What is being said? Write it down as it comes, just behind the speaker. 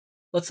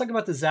Let's talk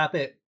about the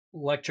ZAP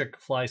electric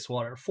fly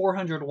swatter.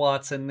 400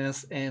 watts in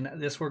this, and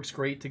this works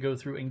great to go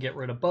through and get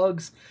rid of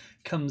bugs.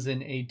 Comes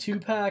in a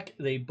 2-pack.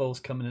 They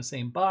both come in the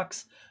same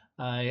box.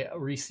 I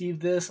received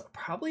this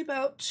probably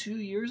about 2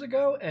 years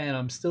ago, and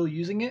I'm still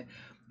using it.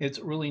 It's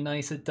really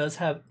nice. It does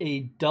have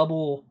a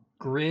double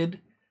grid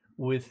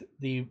with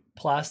the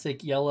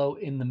plastic yellow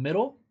in the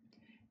middle.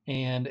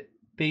 And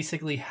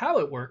basically how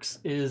it works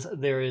is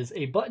there is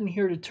a button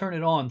here to turn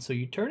it on. So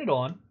you turn it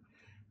on,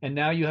 and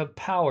now you have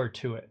power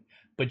to it.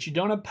 But you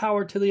don't have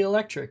power to the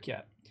electric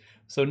yet.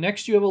 So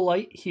next you have a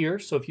light here.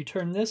 So if you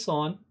turn this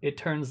on, it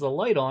turns the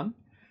light on.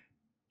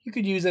 You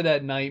could use it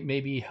at night,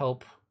 maybe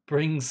help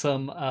bring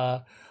some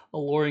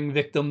alluring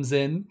victims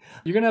in.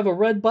 You're gonna have a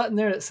red button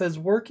there that says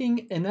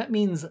working, and that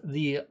means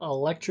the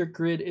electric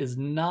grid is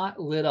not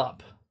lit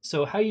up.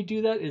 So how you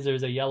do that is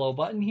there's a yellow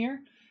button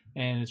here,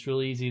 and it's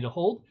really easy to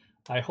hold.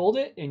 I hold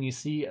it and you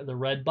see the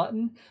red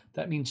button.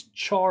 That means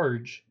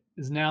charge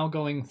is now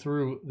going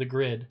through the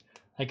grid.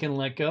 I can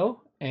let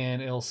go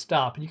and it'll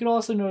stop. And you can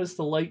also notice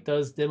the light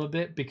does dim a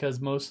bit because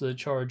most of the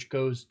charge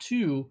goes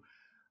to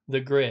the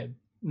grid.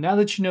 Now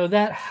that you know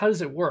that, how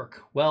does it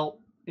work? Well,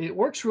 it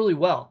works really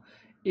well.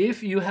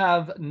 If you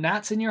have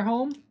gnats in your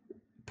home,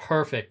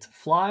 perfect.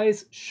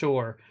 Flies,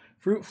 sure.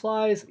 Fruit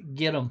flies,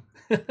 get them.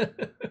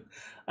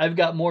 I've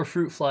got more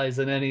fruit flies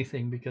than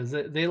anything because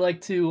they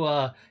like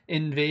to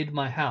invade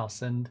my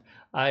house, and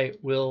I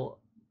will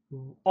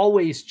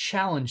always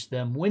challenge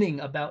them,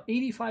 winning about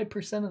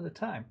 85% of the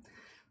time.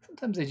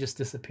 Sometimes they just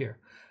disappear.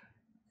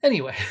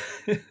 Anyway,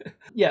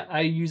 yeah,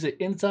 I use it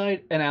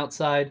inside and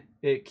outside.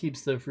 It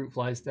keeps the fruit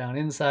flies down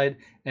inside,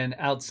 and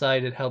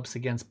outside it helps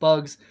against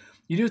bugs.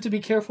 You do have to be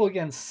careful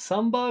against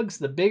some bugs.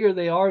 The bigger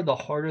they are, the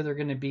harder they're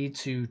going to be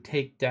to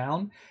take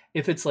down.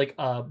 If it's like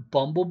a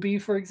bumblebee,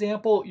 for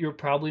example, you're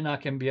probably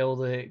not going to be able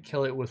to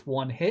kill it with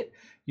one hit.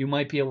 You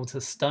might be able to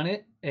stun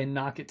it and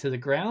knock it to the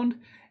ground.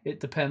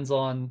 It depends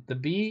on the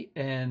bee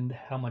and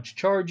how much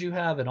charge you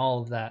have and all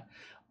of that.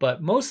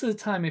 But most of the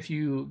time, if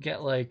you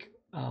get like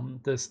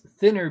this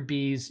thinner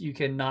bees, you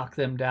can knock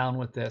them down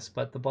with this,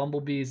 but the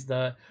bumblebees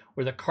or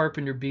the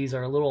carpenter bees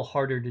are a little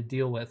harder to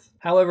deal with.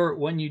 However,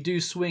 when you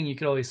do swing, you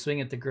can always swing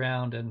at the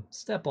ground and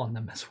step on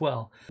them as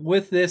well.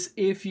 With this,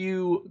 if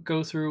you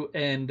go through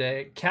and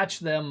catch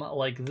them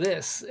like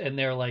this and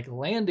they're like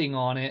landing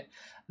on it,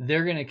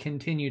 they're going to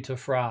continue to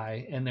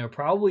fry and they're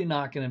probably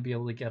not going to be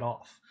able to get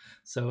off.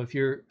 So if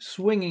you're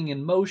swinging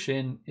in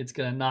motion, it's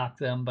going to knock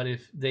them, but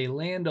if they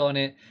land on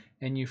it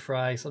and you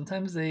fry,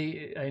 sometimes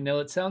I know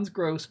it sounds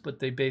gross, but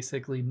they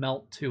basically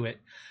melt to it.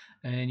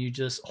 And you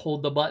just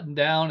hold the button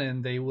down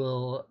and they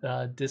will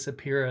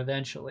disappear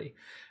eventually.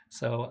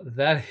 So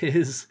that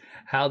is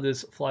how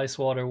this fly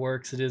swatter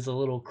works. It is a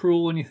little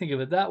cruel when you think of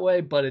it that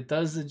way, but it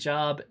does the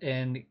job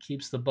and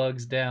keeps the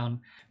bugs down.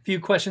 A few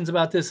questions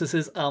about this. This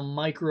is a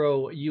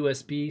micro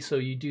USB, so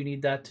you do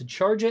need that to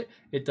charge it.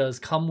 It does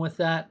come with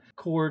that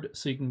cord,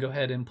 so you can go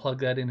ahead and plug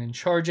that in and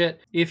charge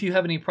it. If you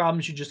have any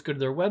problems, you just go to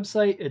their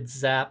website. It's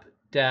zap-it.us,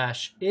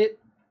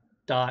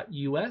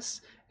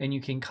 and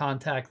you can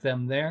contact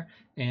them there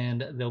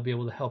and they'll be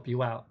able to help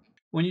you out.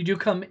 When you do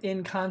come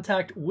in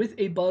contact with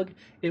a bug,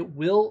 it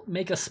will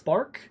make a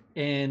spark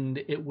and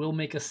it will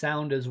make a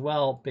sound as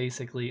well,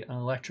 basically an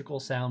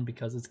electrical sound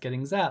because it's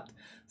getting zapped,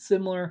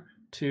 similar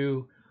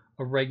to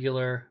a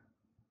regular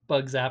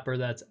bug zapper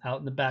that's out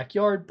in the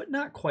backyard, but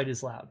not quite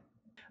as loud.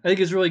 I think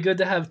it's really good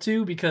to have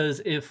two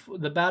because if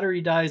the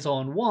battery dies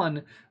on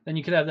one, then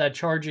you could have that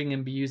charging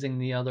and be using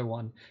the other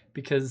one.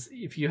 Because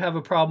if you have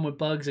a problem with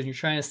bugs and you're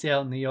trying to stay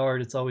out in the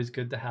yard, it's always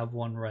good to have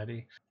one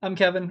ready. I'm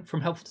Kevin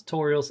from Helpful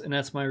Tutorials, and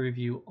that's my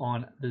review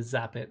on the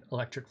ZAP IT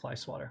electric fly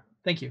swatter.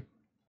 Thank you.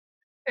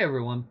 Hey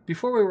everyone,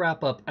 before we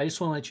wrap up, I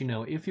just want to let you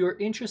know, if you're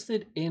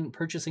interested in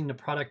purchasing the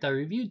product I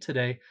reviewed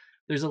today,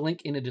 there's a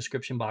link in the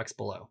description box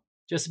below.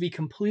 Just to be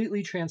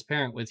completely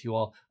transparent with you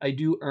all, I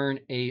do earn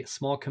a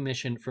small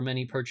commission from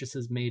any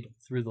purchases made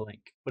through the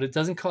link, but it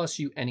doesn't cost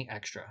you any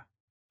extra.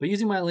 But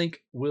using my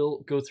link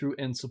will go through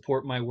and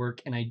support my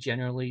work, and I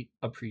generally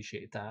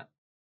appreciate that.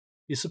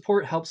 Your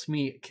support helps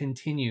me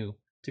continue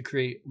to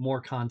create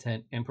more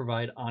content and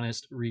provide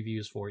honest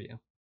reviews for you.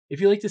 If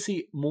you'd like to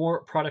see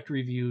more product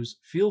reviews,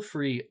 feel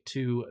free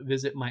to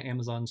visit my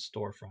Amazon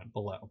storefront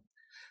below.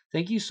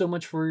 Thank you so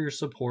much for your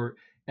support,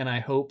 and I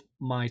hope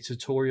my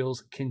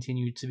tutorials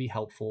continue to be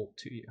helpful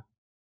to you.